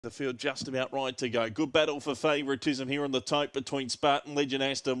The field just about right to go. Good battle for favouritism here on the tote between Spartan Legend,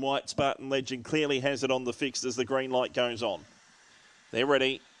 Aston White. Spartan Legend clearly has it on the fixed as the green light goes on. They're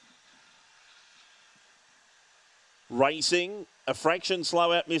ready. Racing. A fraction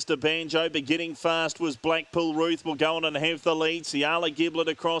slow out, Mr. Banjo. Beginning fast was Blackpool Ruth. Will go on and have the lead. Ciala Giblet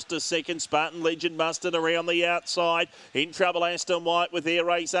across to second. Spartan Legend mustered around the outside. In trouble, Aston White with their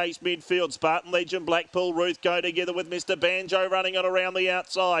race ace midfield. Spartan Legend, Blackpool Ruth go together with Mr. Banjo running on around the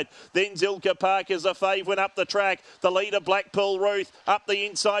outside. Then Zilka Park as a fave went up the track. The leader, Blackpool Ruth. Up the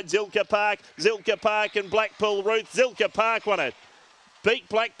inside, Zilka Park. Zilka Park and Blackpool Ruth. Zilka Park won it. Beat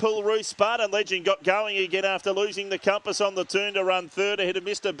Blackpool Ruth. Spartan Legend got going again after losing the compass on the turn to run third ahead of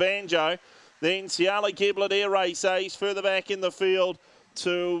Mr. Banjo. Then Ciala Giblet, air race ace, further back in the field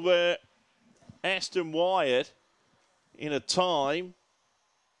to Aston Wyatt in a time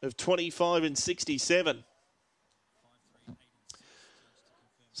of 25 and 67.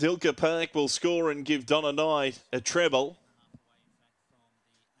 Zilka Park will score and give Donna Knight a treble.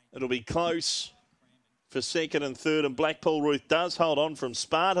 It'll be close for second and third, and Blackpool Ruth does hold on from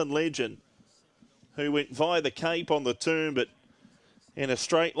Spartan Legend, who went via the Cape on the turn, but in a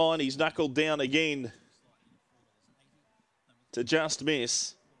straight line he's knuckled down again to just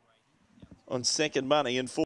miss on second money and four.